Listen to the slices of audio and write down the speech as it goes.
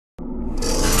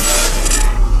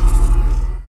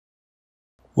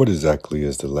What exactly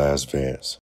is the Last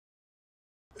Vance?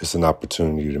 It's an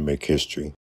opportunity to make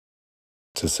history,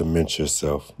 to cement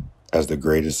yourself as the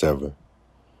greatest ever,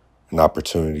 an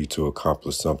opportunity to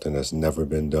accomplish something that's never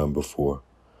been done before.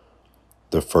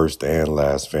 The first and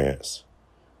last Vance,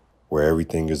 where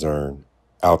everything is earned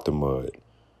out the mud,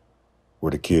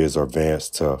 where the kids are Vance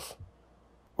tough,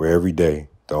 where every day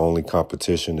the only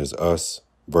competition is us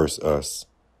versus us.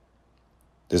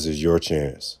 This is your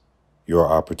chance, your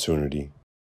opportunity,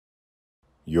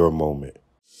 your moment.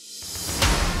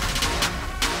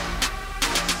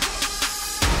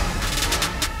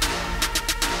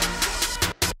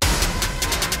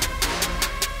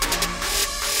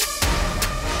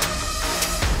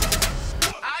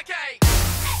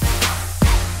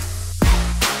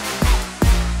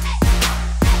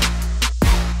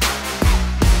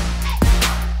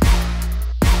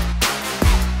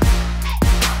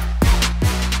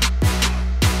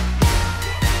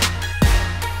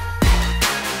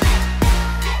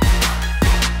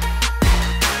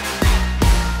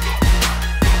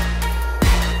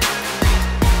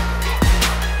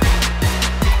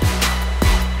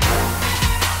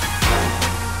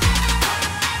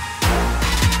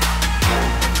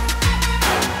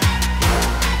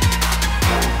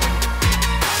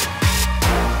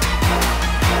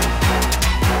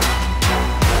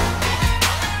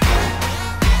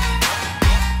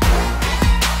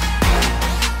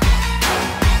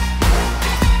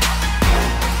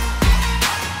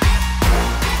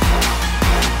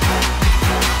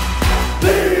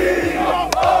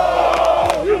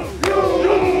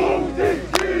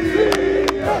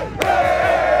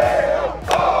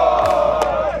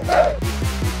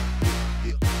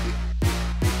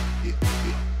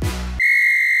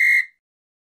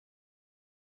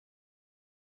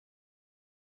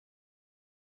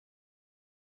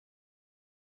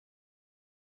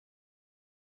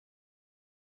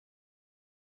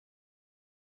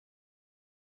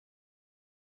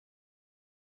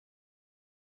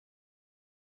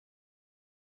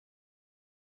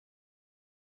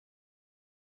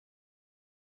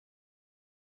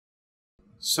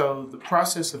 So the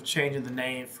process of changing the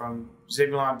name from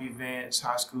Zebulon B. Vance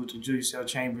High School to Julius L.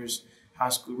 Chambers High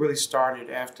School really started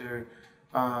after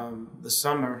the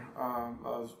summer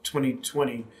of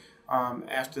 2020.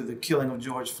 After the killing of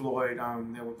George Floyd,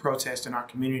 there were protests in our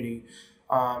community,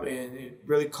 and it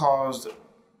really caused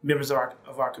members of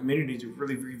our community to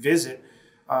really revisit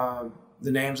the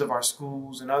names of our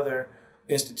schools and other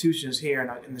institutions here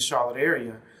in the Charlotte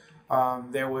area.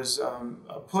 There was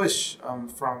a push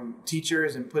from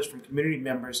teachers and push from community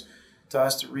members to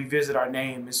us to revisit our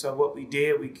name. And so what we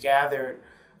did, we gathered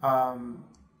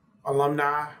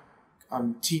alumni,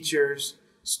 teachers,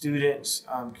 students,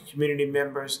 community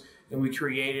members, and we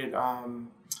created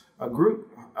a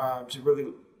group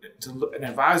an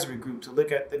advisory group to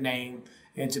look at the name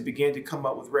and to begin to come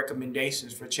up with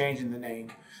recommendations for changing the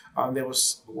name. There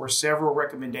were several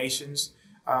recommendations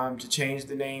to change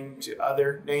the name to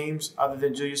other names other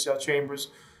than Julius L.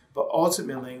 Chambers. But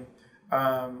ultimately,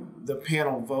 the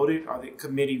panel voted, or the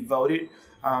committee voted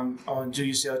on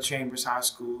Julius L. Chambers High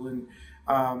School.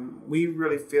 And we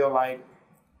really feel like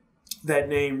that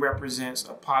name represents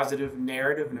a positive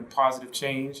narrative and a positive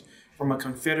change from a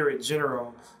Confederate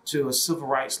general to a civil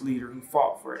rights leader who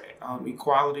fought for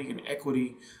equality and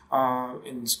equity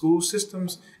in school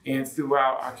systems and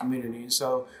throughout our community. And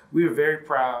so we are very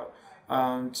proud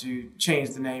to change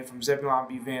the name from Zebulon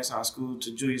B. Vance High School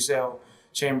to Julius L.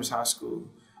 Chambers High School.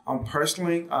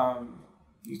 Personally,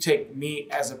 you take me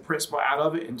as a principal out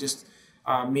of it and just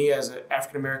me as an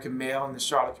African-American male in the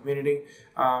Charlotte community,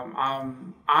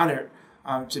 I'm honored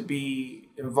to be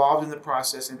involved in the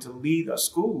process and to lead a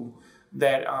school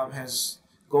that has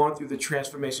gone through the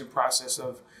transformation process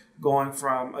of going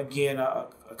from, again, a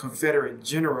Confederate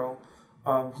general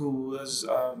who was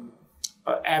an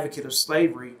advocate of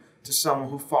slavery to someone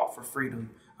who fought for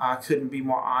freedom. I couldn't be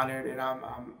more honored, and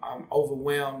I'm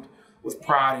overwhelmed with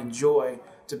pride and joy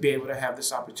to be able to have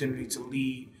this opportunity to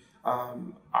lead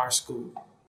our school.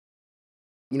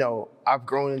 You know, I've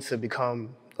grown to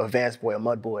become a Vance boy, a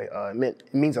mud boy.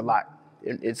 It means a lot.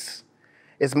 It's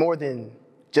more than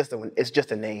just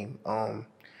a name.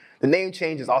 The name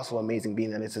change is also amazing, being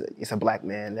that it's a black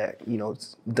man that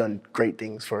has done great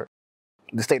things for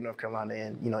the state of North Carolina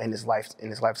and in his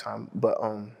lifetime. But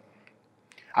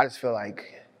I just feel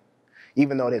like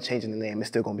even though they're changing the name, it's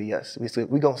still gonna be us.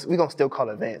 We gonna still call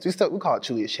it Vance. We call it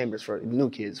Julius Chambers for new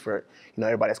kids, for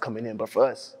everybody that's coming in. But for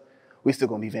us, we still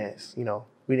gonna be Vance. We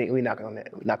not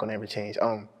gonna ever change.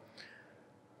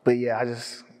 But yeah, I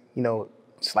just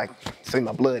it's like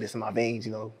my blood, it's in my veins.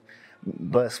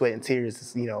 Blood, sweat, and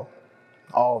tears.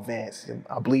 all Vance.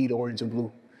 I bleed orange and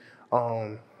blue.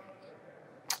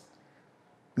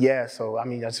 Yeah, so I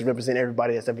mean, I just represent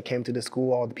everybody that's ever came to the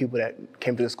school, all the people that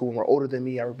came to the school and were older than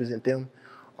me, I represent them.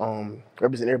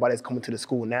 Represent everybody that's coming to the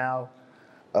school now,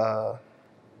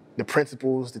 the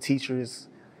principals, the teachers,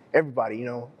 everybody, you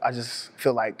know. I just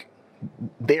feel like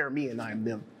they're me and I'm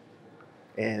them.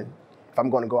 And if I'm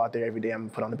going to go out there every day, I'm going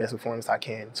to put on the best performance I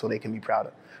can so they can be proud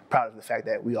of the fact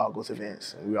that we all go to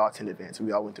Vance, and we all attend Vance, and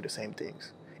we all went through the same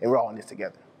things. And we're all in this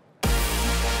together.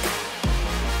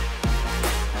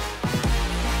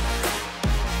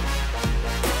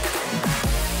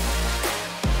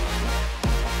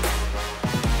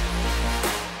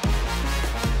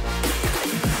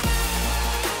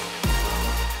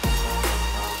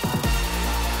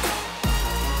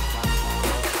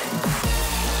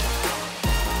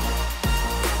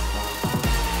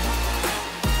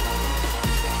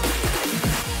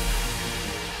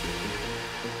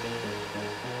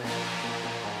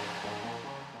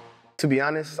 To be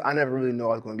honest, I never really knew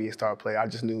I was going to be a star player. I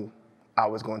just knew I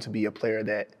was going to be a player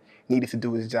that needed to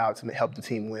do his job to help the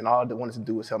team win. All I wanted to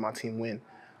do was help my team win.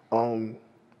 So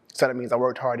that means I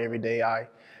worked hard every day. I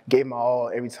gave my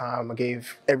all every time.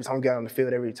 Every time we got on the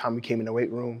field, every time we came in the weight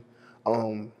room.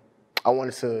 I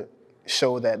wanted to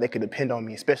show that they could depend on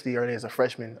me, especially early as a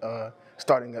freshman,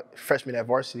 starting a freshman at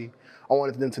varsity. I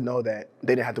wanted them to know that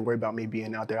they didn't have to worry about me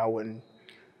being out there. I wouldn't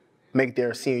make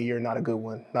their senior year not a good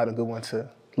one to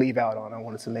leave out on. I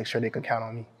wanted to make sure they could count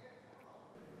on me.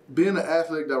 Being an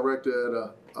athletic director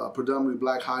at a predominantly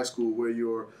black high school where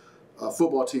your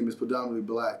football team is predominantly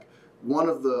black, one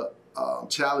of the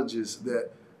challenges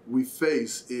that we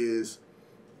face is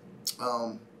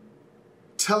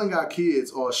telling our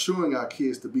kids or assuring our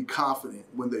kids to be confident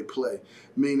when they play.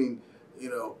 Meaning, you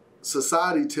know,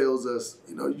 society tells us,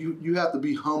 you know, you have to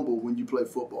be humble when you play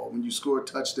football. When you score a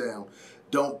touchdown,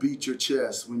 don't beat your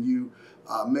chest. When you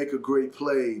make a great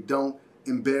play, don't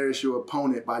embarrass your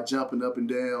opponent by jumping up and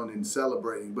down and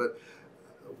celebrating. But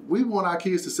we want our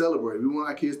kids to celebrate. We want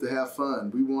our kids to have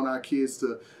fun. We want our kids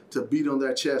to beat on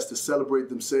their chest, to celebrate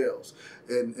themselves.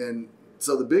 And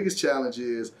so the biggest challenge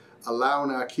is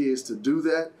allowing our kids to do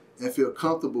that and feel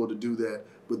comfortable to do that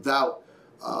without,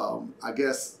 I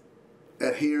guess,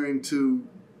 adhering to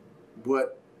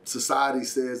what society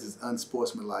says is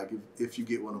unsportsmanlike, if you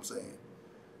get what I'm saying.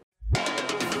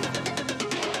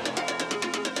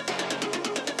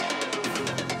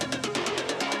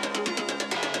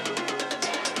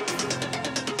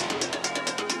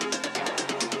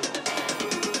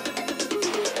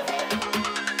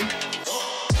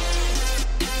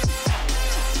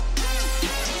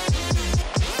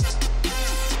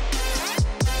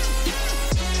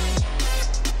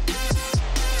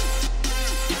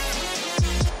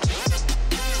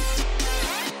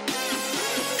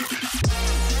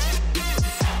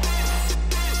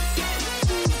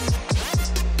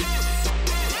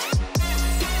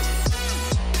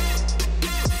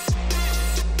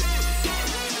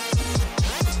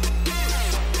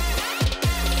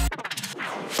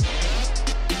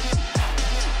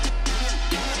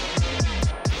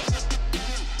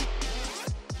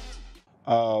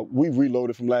 We've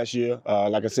reloaded from last year.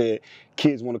 Like I said,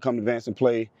 kids want to come to Vance and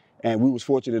play, and we was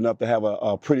fortunate enough to have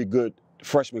a pretty good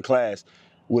freshman class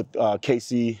with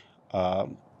KC,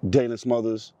 Dalen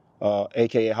Smothers,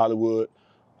 a.k.a. Hollywood,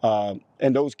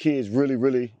 and those kids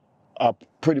really are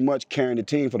pretty much carrying the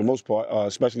team for the most part,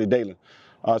 especially Dalen.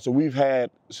 So we've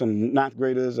had some ninth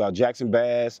graders, Jackson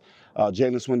Bass,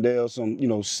 Jalen Swindell,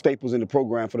 some staples in the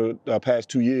program for the past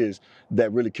 2 years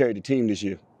that really carried the team this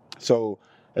year. So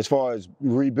as far as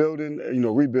rebuilding,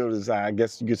 rebuild is, I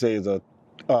guess you could say, is a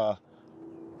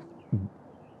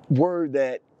word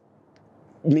that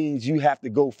means you have to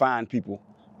go find people.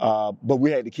 But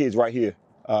we had the kids right here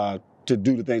to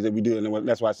do the things that we do, and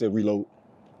that's why I said reload.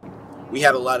 We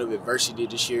had a lot of adversity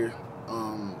this year.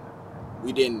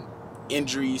 We didn't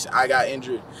injuries. I got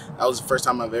injured. That was the first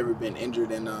time I've ever been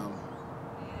injured, and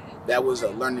that was a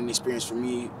learning experience for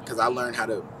me because I learned how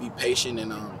to be patient,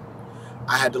 and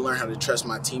I had to learn how to trust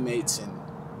my teammates, and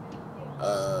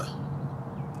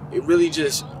it really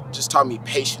just taught me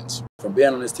patience. From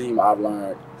being on this team, I've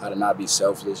learned how to not be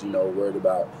selfless, worried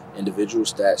about individual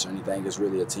stats or anything. It's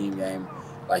really a team game.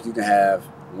 Like, you can have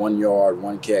 1 yard,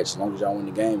 1 catch, as long as y'all win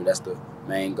the game, that's the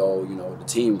main goal, the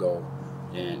team goal,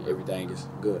 and everything is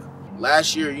good.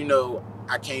 Last year,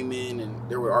 I came in and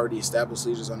there were already established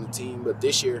leaders on the team, but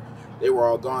this year they were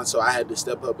all gone, so I had to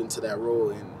step up into that role,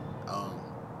 and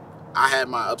I had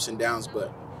my ups and downs,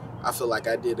 but I feel like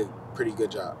I did a pretty good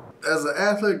job. As an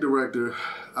athletic director,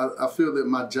 I feel that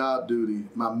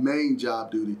my main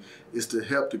job duty, is to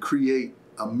help to create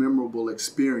a memorable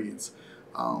experience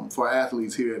for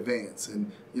athletes here at Vance.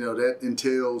 And, that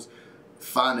entails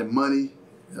finding money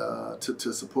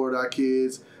to support our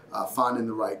kids, finding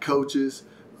the right coaches,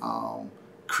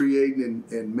 creating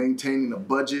and maintaining a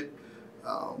budget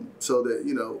so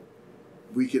that,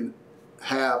 we can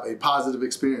have a positive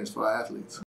experience for our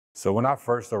athletes. So when I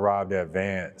first arrived at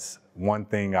Vance, one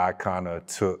thing I kind of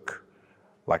took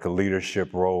like a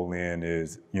leadership role in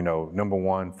is, number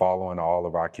one, following all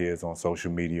of our kids on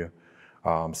social media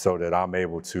so that I'm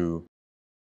able to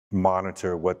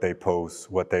monitor what they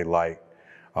post, what they like,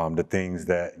 the things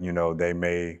that, they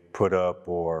may put up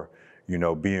or,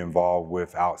 be involved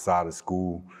with outside of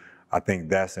school. I think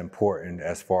that's important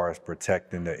as far as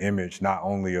protecting the image, not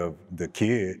only of the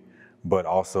kid, but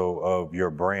also of your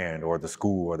brand or the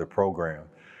school or the program.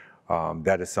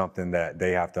 That is something that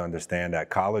they have to understand that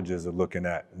colleges are looking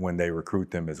at when they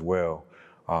recruit them as well.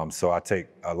 So I take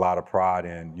a lot of pride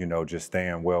in, just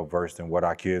staying well versed in what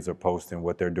our kids are posting,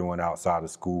 what they're doing outside of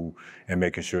school, and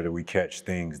making sure that we catch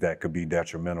things that could be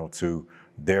detrimental to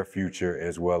their future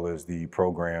as well as the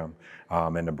program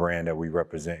and the brand that we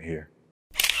represent here.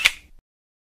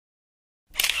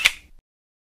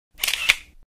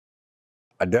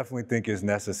 I definitely think it's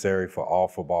necessary for all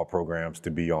football programs to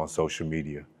be on social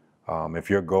media. If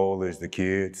your goal is the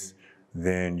kids,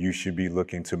 then you should be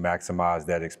looking to maximize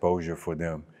that exposure for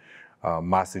them.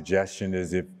 My suggestion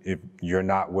is if you're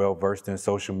not well versed in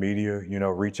social media,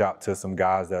 reach out to some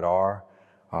guys that are.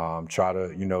 Try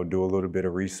to, do a little bit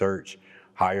of research,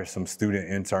 hire some student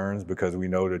interns because we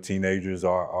know the teenagers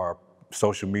are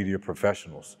social media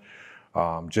professionals.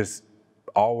 Just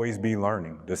always be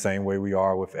learning the same way we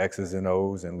are with X's and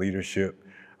O's and leadership.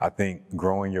 I think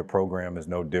growing your program is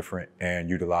no different, and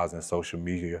utilizing social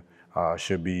media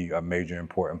should be a major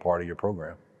important part of your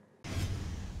program.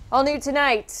 All new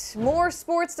tonight, more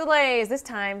sports delays, this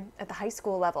time at the high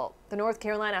school level. The North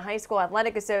Carolina High School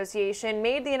Athletic Association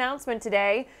made the announcement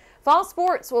today. Fall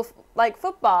sports, like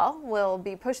football, will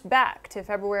be pushed back to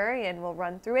February and will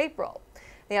run through April.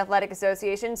 The Athletic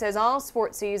Association says all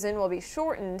sports season will be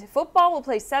shortened. Football will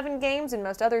play 7 games and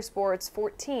most other sports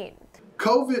 14.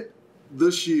 COVID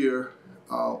this year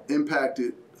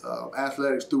impacted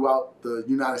athletics throughout the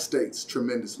United States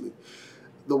tremendously.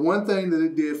 The one thing that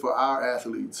it did for our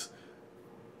athletes,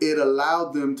 it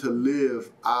allowed them to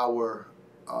live our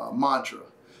mantra.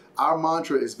 Our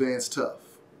mantra is Vance Tough.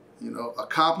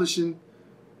 Accomplishing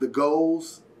the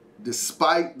goals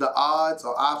despite the odds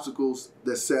or obstacles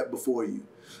that's set before you.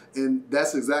 And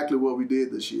that's exactly what we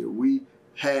did this year. We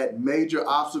had major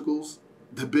obstacles,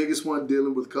 the biggest one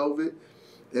dealing with COVID,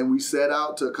 and we set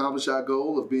out to accomplish our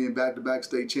goal of being back-to-back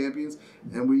state champions,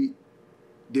 and we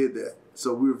did that.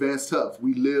 So we were Vance Tough.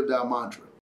 We lived our mantra.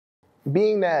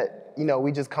 Being that,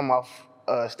 we just come off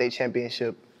a state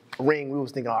championship ring, we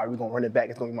was thinking, all right, we're going to run it back.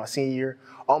 It's going to be my senior year.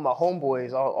 All my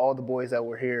homeboys, all the boys that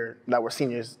were here, that were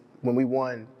seniors when we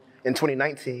won in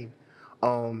 2019, were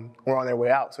on their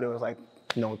way out. So they was like,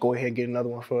 go ahead and get another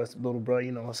one for us, little bro.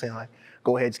 You know what I'm saying? Like,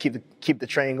 go ahead, just keep the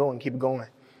train going, keep it going.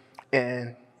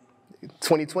 And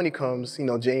 2020 comes,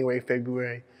 January,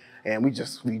 February, and we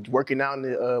working out in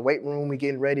the weight room, we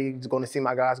getting ready, just going to see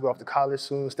my guys go off to college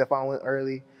soon. Stephon went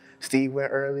early, Steve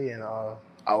went early, and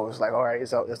I was like, all right,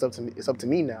 it's up to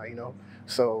me now,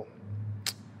 So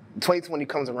 2020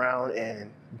 comes around,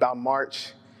 and about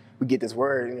March, we get this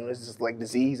word, it's just like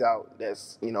disease out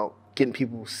that's, getting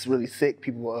people really sick,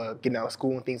 people getting out of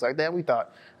school and things like that. We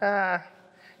thought, it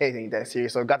ain't that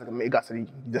serious. So it got to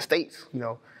the States,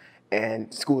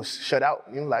 and school shut out.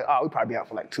 Like, we probably be out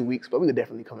for like 2 weeks, but we were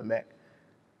definitely coming back.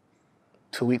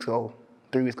 2 weeks ago,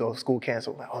 3 weeks ago, school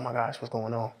canceled. Like, oh my gosh, what's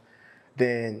going on?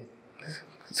 Then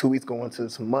 2 weeks going to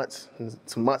some months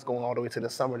going all the way to the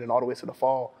summer, then all the way to the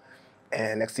fall.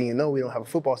 And next thing you know, we don't have a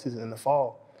football season in the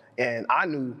fall. And I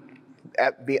knew,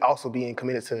 also being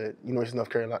committed to University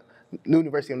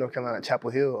of North Carolina, Chapel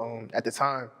Hill, at the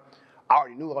time, I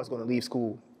already knew I was going to leave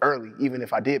school early, even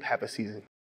if I did have a season.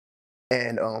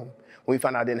 And when we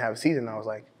found out I didn't have a season, I was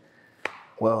like,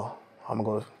 well, I'm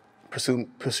going to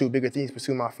pursue bigger things,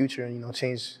 pursue my future, and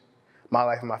change my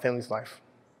life and my family's life.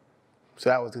 So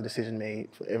that was the decision made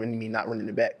for me not running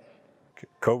it back.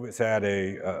 COVID's had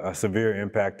a severe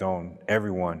impact on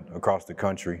everyone across the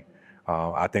country.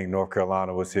 I think North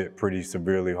Carolina was hit pretty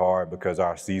severely hard because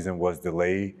our season was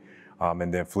delayed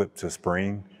and then flipped to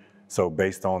spring. So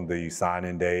based on the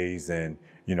signing days and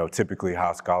typically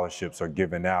how scholarships are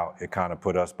given out, it kind of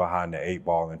put us behind the 8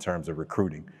 ball in terms of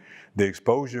recruiting. The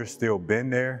exposure's still been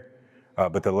there,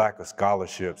 but the lack of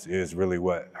scholarships is really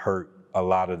what hurt a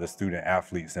lot of the student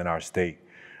athletes in our state.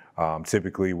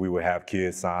 Typically, we would have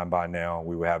kids signed by now.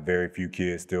 We would have very few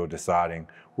kids still deciding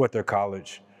what their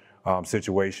college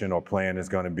situation or plan is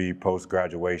going to be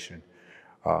post-graduation.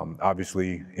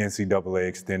 Obviously, NCAA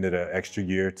extended an extra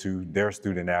year to their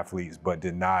student athletes, but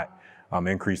did not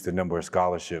increase the number of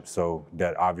scholarships, so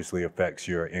that obviously affects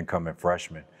your incoming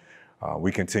freshmen.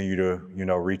 We continue to,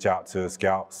 reach out to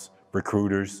scouts,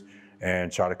 recruiters,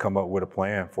 and try to come up with a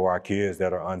plan for our kids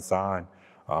that are unsigned.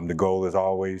 The goal is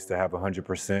always to have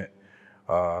 100%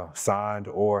 signed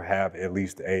or have at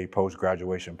least a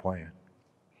post-graduation plan.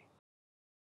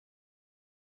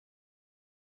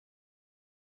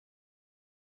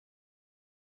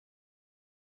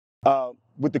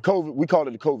 With the COVID, we called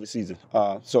it the COVID season.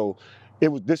 So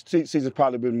this season's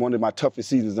probably been one of my toughest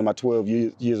seasons in my 12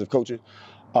 years of coaching.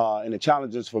 And the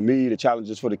challenges for me, the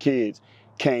challenges for the kids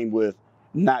came with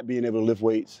not being able to lift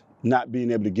weights, not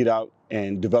being able to get out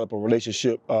and develop a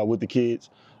relationship with the kids.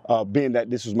 Being that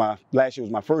last year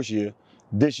was my first year,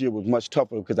 this year was much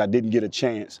tougher because I didn't get a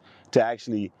chance to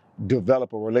actually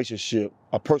develop a relationship,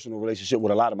 a personal relationship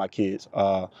with a lot of my kids.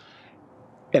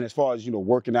 And as far as,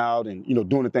 working out and,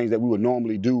 doing the things that we would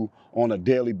normally do on a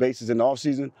daily basis in the off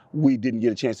season, we didn't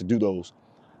get a chance to do those.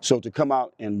 So to come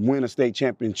out and win a state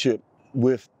championship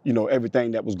with,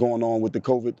 everything that was going on with the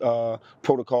COVID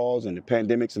protocols and the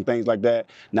pandemics and things like that,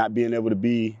 not being able to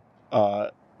be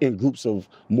in groups of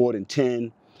more than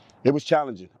 10, it was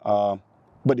challenging. But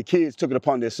the kids took it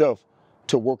upon themselves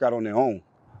to work out on their own,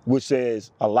 which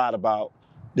says a lot about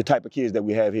the type of kids that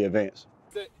we have here at Vance.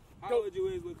 How old you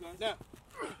is, Lucas? Now.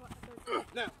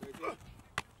 Now.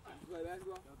 Play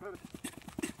basketball?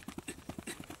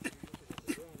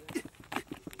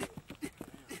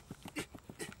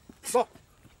 Ball.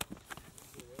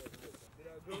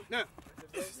 Now.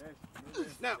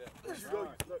 Now.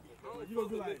 You gonna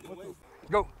do like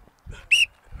go.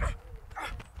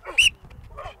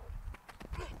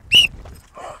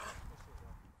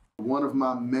 One of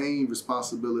my main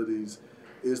responsibilities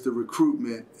is the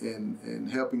recruitment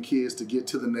and helping kids to get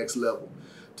to the next level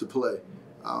to play.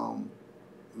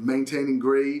 Maintaining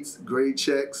grades, grade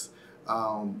checks,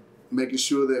 making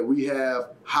sure that we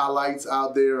have highlights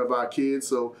out there of our kids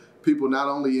so people not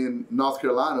only in North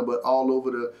Carolina but all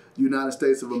over the United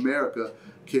States of America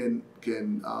can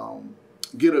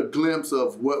get a glimpse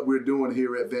of what we're doing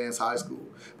here at Vance High School.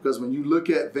 Because when you look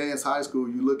at Vance High School,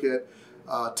 you look at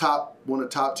one of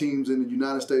the top teams in the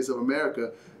United States of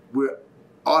America,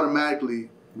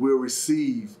 we'll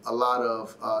receive a lot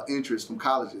of interest from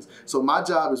colleges. So my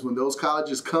job is when those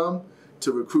colleges come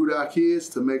to recruit our kids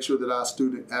to make sure that our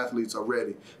student athletes are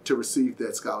ready to receive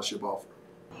that scholarship offer.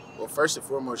 Well, first and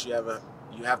foremost, you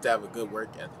have to have a good work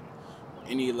ethic.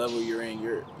 Any level you're in,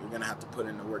 you're gonna have to put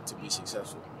in the work to be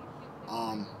successful.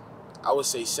 I would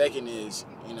say second is,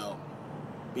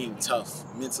 being tough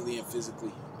mentally and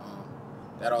physically.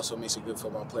 That also makes a good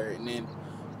football player. And then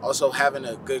also having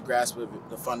a good grasp of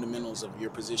the fundamentals of your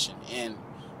position and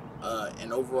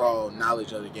an overall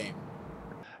knowledge of the game.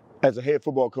 As a head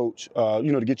football coach,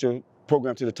 to get your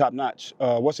program to the top notch,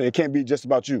 it can't be just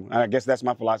about you. And I guess that's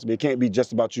my philosophy. It can't be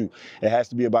just about you. It has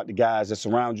to be about the guys that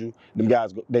surround you. Them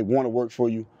guys, they want to work for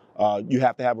you. You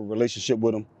have to have a relationship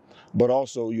with them. But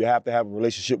also, you have to have a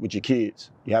relationship with your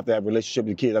kids. You have to have a relationship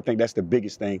with the kids. I think that's the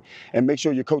biggest thing. And make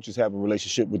sure your coaches have a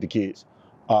relationship with the kids.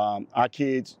 Our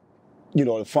kids,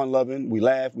 they're fun-loving. We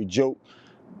laugh, we joke,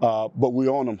 but we're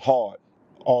on them hard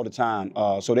all the time.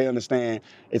 So they understand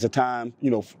it's a time,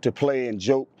 to play and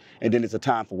joke, and then it's a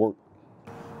time for work.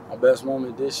 My best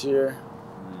moment this year,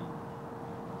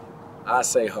 I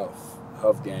say Huff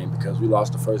game, because we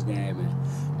lost the first game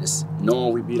and just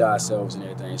knowing we beat ourselves and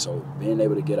everything. So being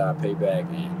able to get our payback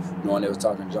and knowing they was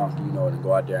talking junk, and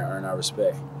go out there and earn our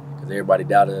respect, because everybody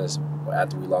doubted us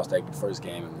after we lost that first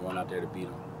game and going out there to beat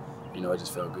them. It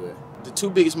just felt good. The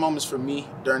two biggest moments for me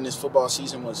during this football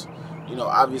season was,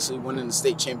 obviously winning the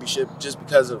state championship just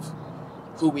because of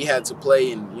who we had to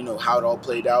play and, how it all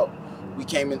played out. We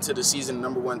came into the season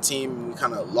 #1 team and we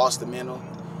kind of lost the mantle.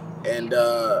 And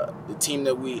the team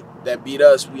that beat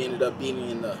us, we ended up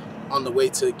beating on the way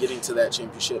to getting to that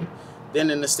championship. Then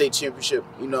in the state championship,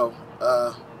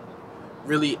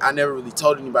 really, I never really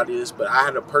told anybody this, but I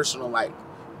had a personal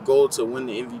goal to win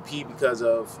the MVP because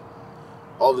of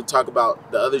all the talk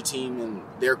about the other team and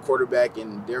their quarterback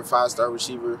and their 5-star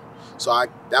receiver. So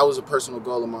that was a personal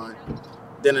goal of mine.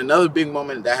 Then another big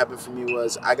moment that happened for me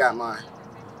was I got my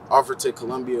offer to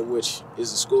Columbia, which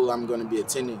is the school I'm going to be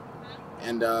attending.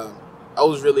 And that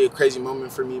was really a crazy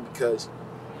moment for me because,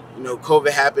 COVID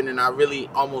happened and I really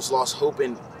almost lost hope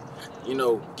in,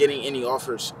 getting any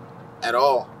offers at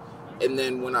all. And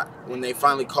then when they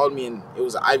finally called me and it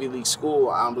was an Ivy League school,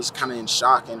 I was kind of in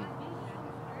shock. And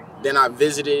then I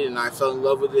visited and I fell in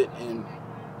love with it. And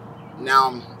now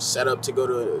I'm set up to go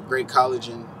to a great college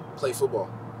and play football.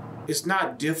 It's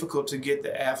not difficult to get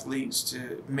the athletes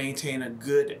to maintain a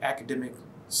good academic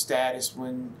status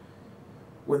when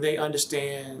they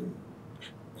understand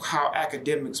how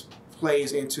academics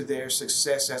plays into their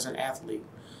success as an athlete.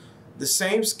 The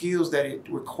same skills that it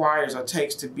requires or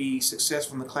takes to be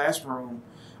successful in the classroom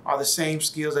are the same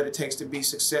skills that it takes to be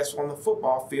successful on the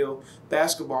football field,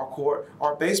 basketball court,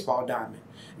 or baseball diamond.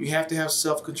 You have to have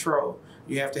self-control.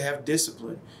 You have to have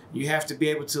discipline. You have to be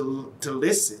able to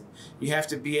listen. You have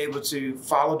to be able to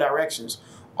follow directions.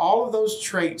 All of those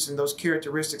traits and those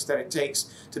characteristics that it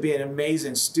takes to be an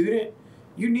amazing student,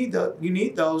 you need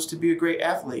those to be a great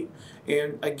athlete.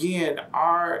 And again,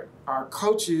 our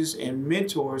coaches and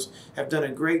mentors have done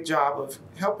a great job of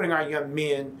helping our young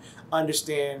men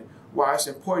understand why it's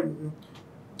important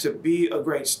to be a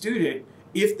great student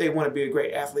if they want to be a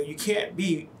great athlete. You can't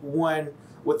be one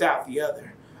without the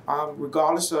other.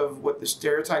 Regardless of what the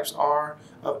stereotypes are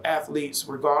of athletes,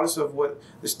 regardless of what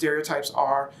the stereotypes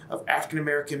are of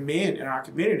African-American men in our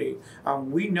community,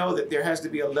 we know that there has to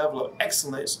be a level of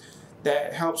excellence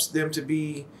that helps them to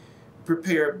be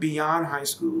prepared beyond high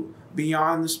school,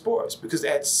 beyond the sports, because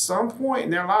at some point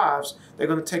in their lives, they're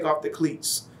going to take off the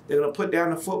cleats. They're going to put down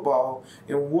the football.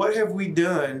 And what have we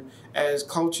done as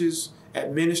coaches,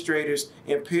 administrators,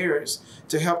 and parents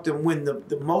to help them win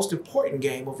the most important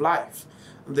game of life?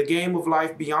 The game of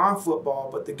life beyond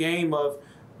football, but the game of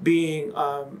being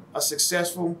a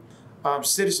successful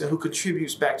citizen who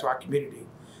contributes back to our community.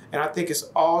 And I think it's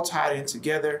all tied in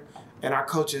together, and our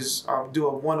coaches do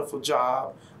a wonderful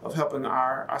job of helping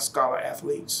our scholar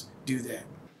athletes do that.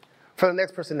 For the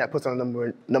next person that puts on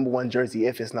a number one jersey,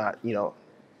 if it's not,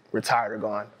 retired or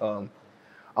gone,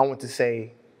 I want to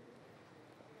say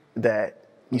that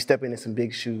you step into some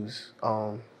big shoes.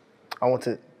 I want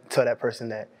to tell that person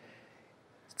that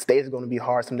some days are going to be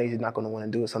hard. Some days you're not going to want to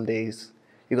do it. Some days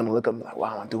you're going to look up and be like,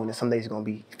 wow, I'm doing this. Some days you're going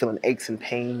to be feeling aches and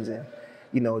pains and,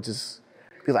 just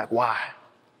be like, why?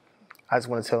 I just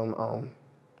want to tell them,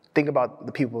 think about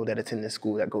the people that attend this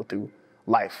school that go through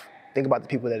life. Think about the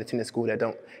people that attend this school that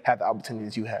don't have the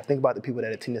opportunities you have. Think about the people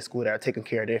that attend this school that are taking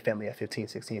care of their family at 15,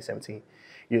 16, 17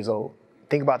 years old.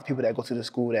 Think about the people that go to the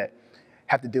school that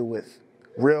have to deal with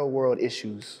real world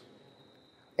issues,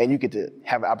 and you get to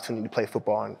have an opportunity to play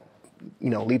football and,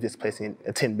 leave this place and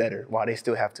attend better while they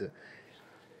still have to,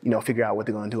 figure out what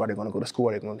they're going to do. Are they going to go to school?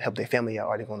 Are they going to help their family out?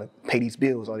 Are they going to pay these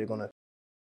bills? Are they going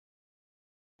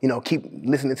to, keep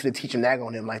listening to the teacher nag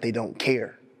on them like they don't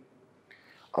care?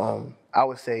 I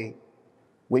would say,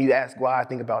 when you ask why,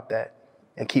 think about that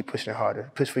and keep pushing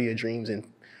harder. Push for your dreams and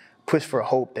push for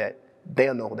hope that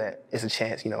they'll know that it's a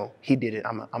chance. He did it.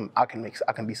 I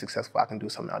can be successful. I can do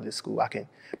something out of this school. I can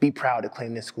be proud to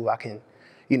claim this school. I can,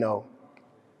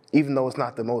 even though it's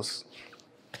not the most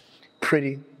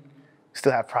pretty,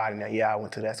 still have pride in that. Yeah, I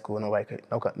went to that school.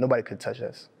 Nobody could touch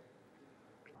us.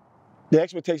 The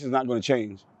expectation is not going to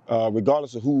change.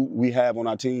 Regardless of who we have on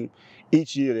our team,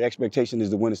 each year the expectation is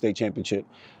to win a state championship.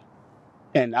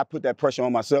 And I put that pressure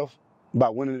on myself by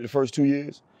winning it the first 2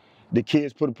 years. The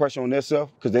kids put the pressure on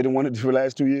themselves because they didn't want it for the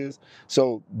last 2 years.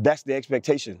 So that's the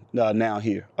expectation now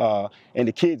here. And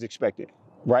the kids expect it.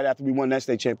 Right after we won that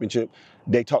state championship,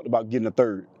 they talked about getting a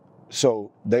third.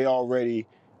 So they already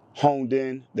honed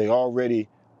in. They already,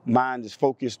 mind is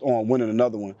focused on winning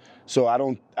another one. So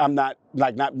I'm not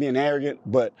being arrogant,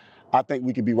 but I think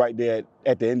we could be right there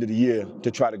at the end of the year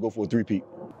to try to go for a three-peat.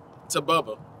 To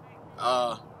Bubba,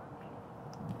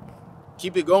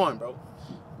 keep it going, bro.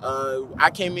 I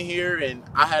came in here and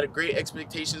I had great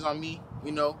expectations on me,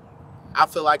 I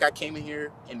feel like I came in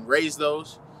here and raised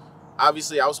those.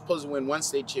 Obviously, I was supposed to win one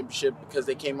state championship because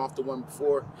they came off the one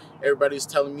before. Everybody was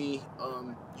telling me,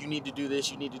 you need to do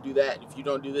this, you need to do that. If you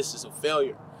don't do this, it's a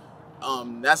failure.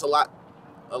 That's a lot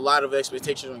of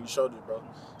expectations on your shoulders, bro.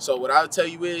 So what I would tell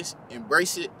you is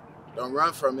embrace it, don't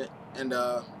run from it, and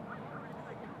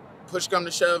push come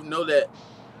to shove, know that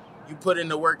you put in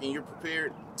the work and you're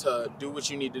prepared to do what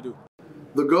you need to do.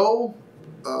 The goal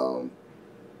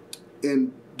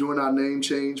in doing our name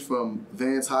change from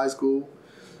Vance High School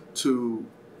to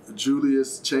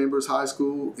Julius Chambers High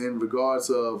School in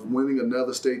regards of winning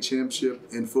another state championship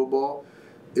in football,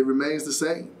 it remains the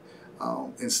same.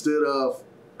 Instead of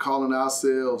calling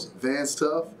ourselves Vance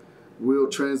Tough, we'll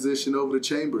transition over to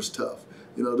Chambers Tough.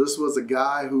 This was a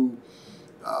guy who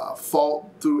fought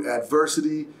through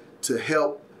adversity to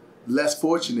help less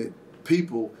fortunate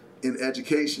people in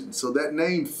education. So that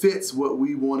name fits what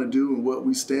we want to do and what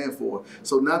we stand for.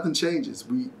 So nothing changes.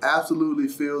 We absolutely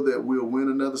feel that we'll win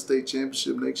another state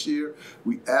championship next year.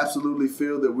 We absolutely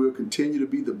feel that we'll continue to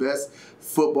be the best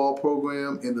football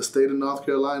program in the state of North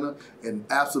Carolina, and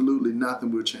absolutely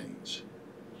nothing will change.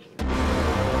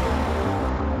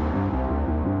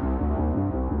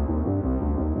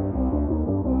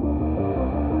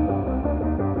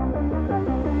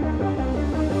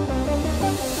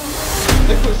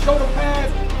 They put shoulder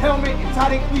pads, helmet, and tie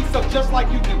their cleats up just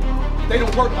like you do. They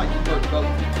don't work like you work, brother.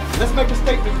 Let's make a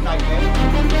statement tonight, man.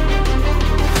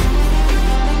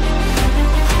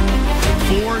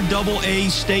 4 AA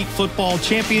state football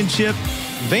championship,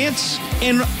 Vance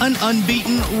and an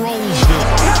unbeaten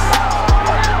Rollsville.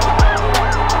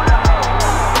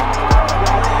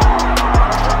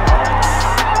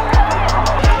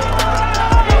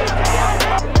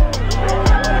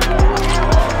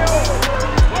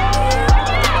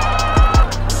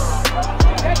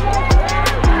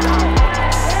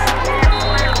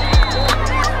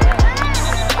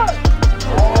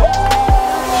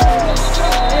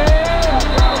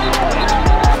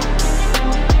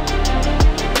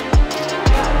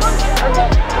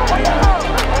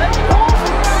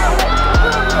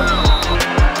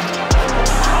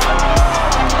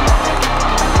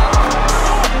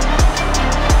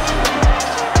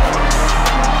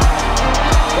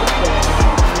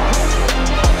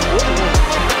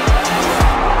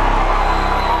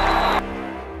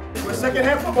 We're a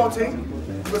second-hand football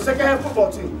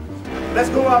team. Let's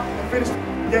go out and finish the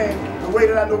game the way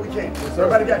that I know we can. So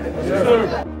everybody got that? Yes,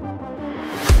 sir.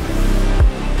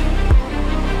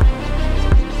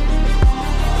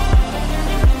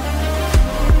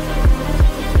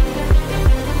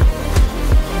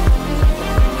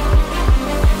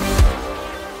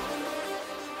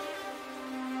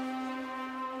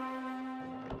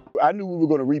 I knew we were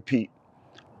going to repeat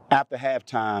after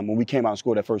halftime when we came out and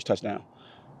scored that first touchdown,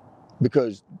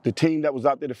 because the team that was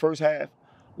out there the first half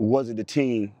wasn't the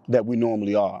team that we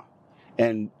normally are.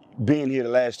 And being here the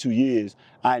last 2 years,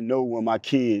 I know when my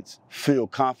kids feel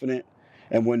confident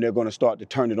and when they're going to start to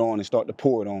turn it on and start to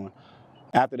pour it on.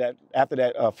 After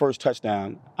that first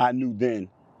touchdown, I knew then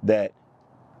that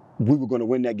we were going to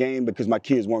win that game because my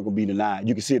kids weren't going to be denied.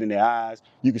 You could see it in their eyes.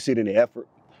 You could see it in their effort.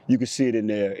 You could see it in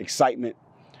their excitement.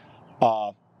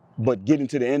 But getting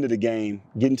to the end of the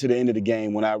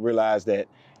game, when I realized that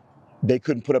they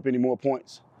couldn't put up any more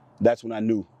points, that's when I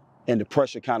knew. And the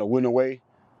pressure kind of went away.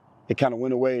 It kind of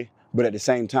went away, but at the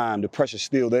same time, the pressure's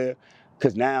still there,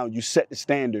 because now you set the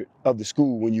standard of the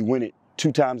school when you win it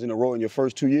 2 times in a row in your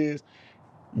first 2 years.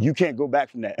 You can't go back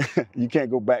from that. You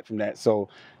can't go back from that. So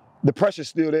the pressure's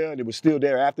still there, and it was still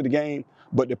there after the game,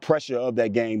 but the pressure of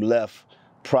that game left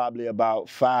probably about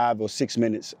 5 or 6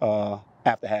 minutes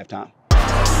after halftime.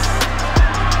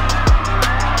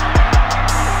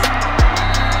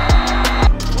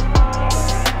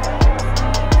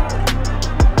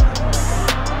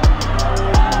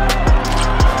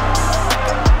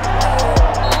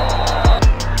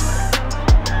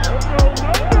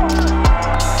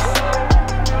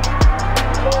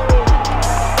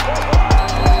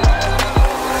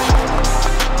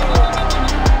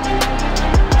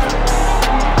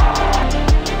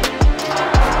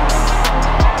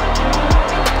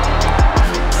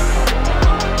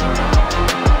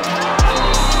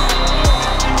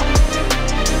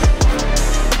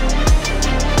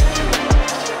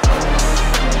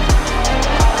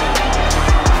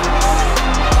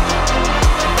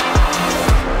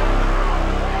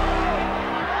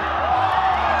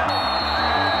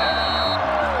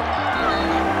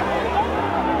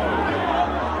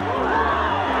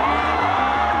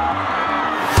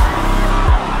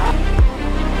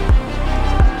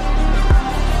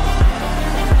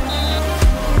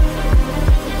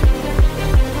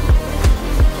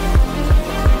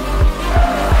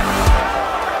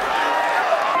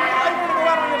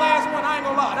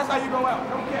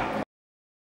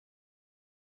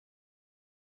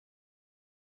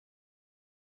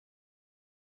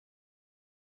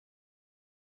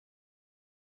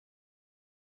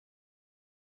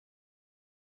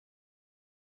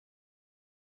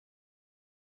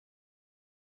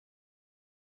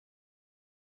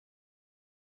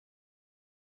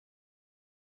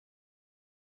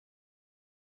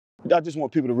 I just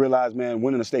want people to realize, man,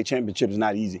 winning a state championship is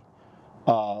not easy.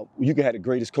 You can have the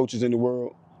greatest coaches in the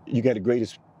world, you can have the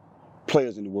greatest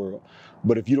players in the world,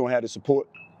 but if you don't have the support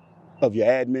of your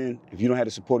admin, if you don't have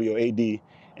the support of your AD,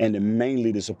 and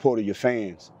mainly the support of your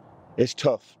fans, it's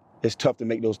tough. It's tough to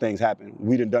make those things happen.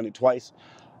 We done it twice,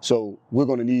 so we're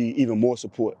going to need even more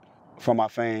support from our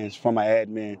fans, from our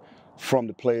admin, from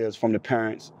the players, from the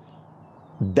parents.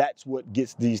 that's what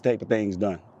gets these type of things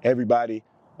done. Everybody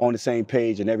on the same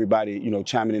page and everybody,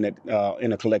 chiming in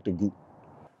in a collective group.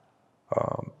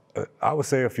 I would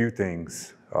say a few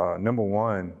things. Number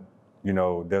one,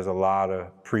 there's a lot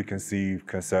of preconceived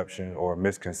conception or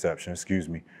misconception,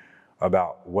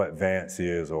 about what Vance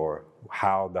is or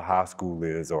how the high school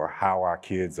is or how our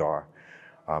kids are.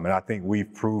 And I think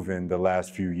we've proven the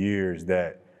last few years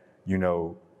that,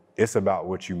 it's about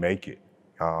what you make it.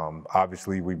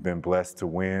 Obviously, we've been blessed to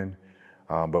win,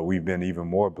 but we've been even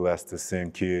more blessed to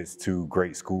send kids to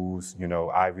great schools,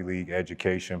 Ivy League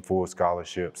education, full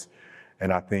scholarships.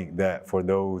 And I think that for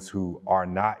those who are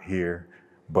not here,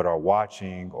 but are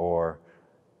watching or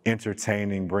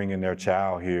entertaining, bringing their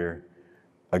child here,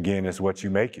 again, it's what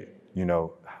you make it.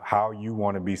 How you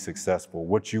want to be successful,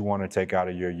 what you want to take out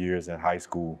of your years in high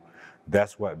school,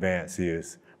 that's what Vance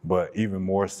is. But even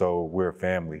more so, we're a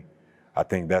family. I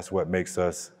think that's what makes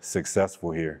us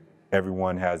successful here.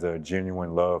 Everyone has a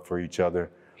genuine love for each other,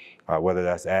 whether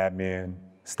that's admin,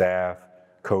 staff,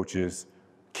 coaches,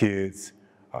 kids.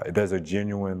 There's a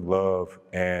genuine love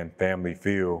and family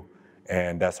feel,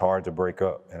 and that's hard to break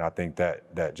up. And I think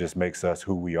that just makes us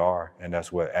who we are, and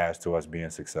that's what adds to us being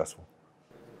successful.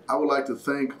 I would like to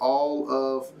thank all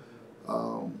of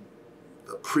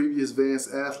the previous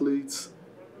Vance athletes,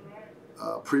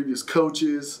 previous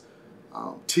coaches,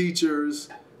 teachers,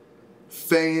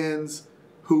 fans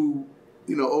who,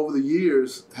 over the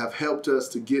years have helped us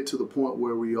to get to the point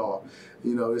where we are.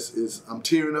 I'm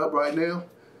tearing up right now.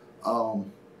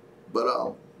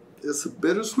 But it's a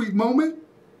bittersweet moment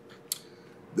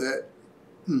that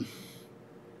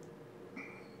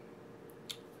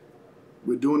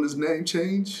we're doing this name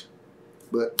change.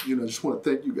 But, just want to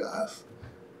thank you guys.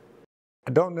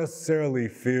 I don't necessarily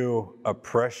feel a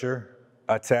pressure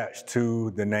attached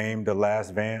to the name, The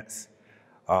Last Vance.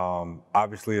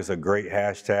 Obviously, it's a great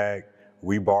hashtag.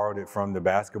 We borrowed it from the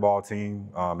basketball team.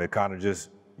 It kind of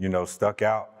just, stuck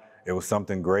out. It was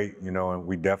something great, and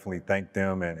we definitely thanked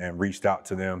them and reached out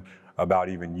to them about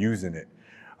even using it.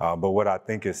 But what I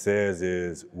think it says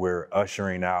is we're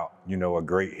ushering out, a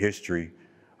great history.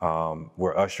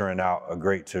 We're ushering out a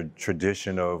great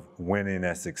tradition of winning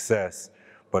and success,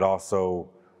 but also,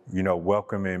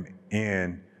 welcoming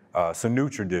in some new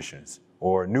traditions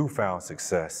or newfound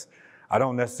success. I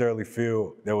don't necessarily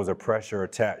feel there was a pressure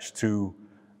attached to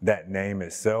that name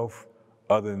itself,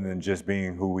 other than just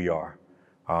being who we are.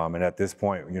 And at this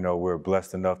point, we're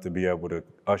blessed enough to be able to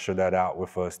usher that out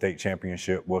with a state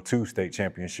championship, well, 2 state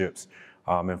championships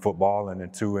in football and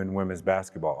then 2 in women's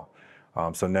basketball.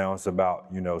 So now it's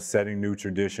about, setting new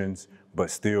traditions, but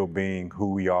still being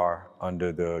who we are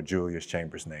under the Julius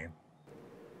Chambers name.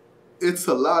 It's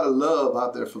a lot of love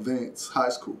out there for Vance High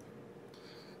School.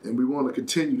 And we want to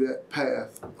continue that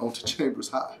path onto Chambers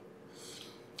High.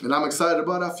 And I'm excited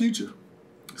about our future,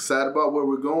 excited about where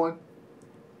we're going,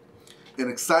 and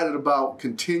excited about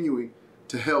continuing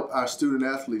to help our student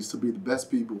athletes to be the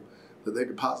best people that they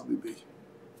could possibly be.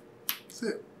 That's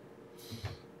it.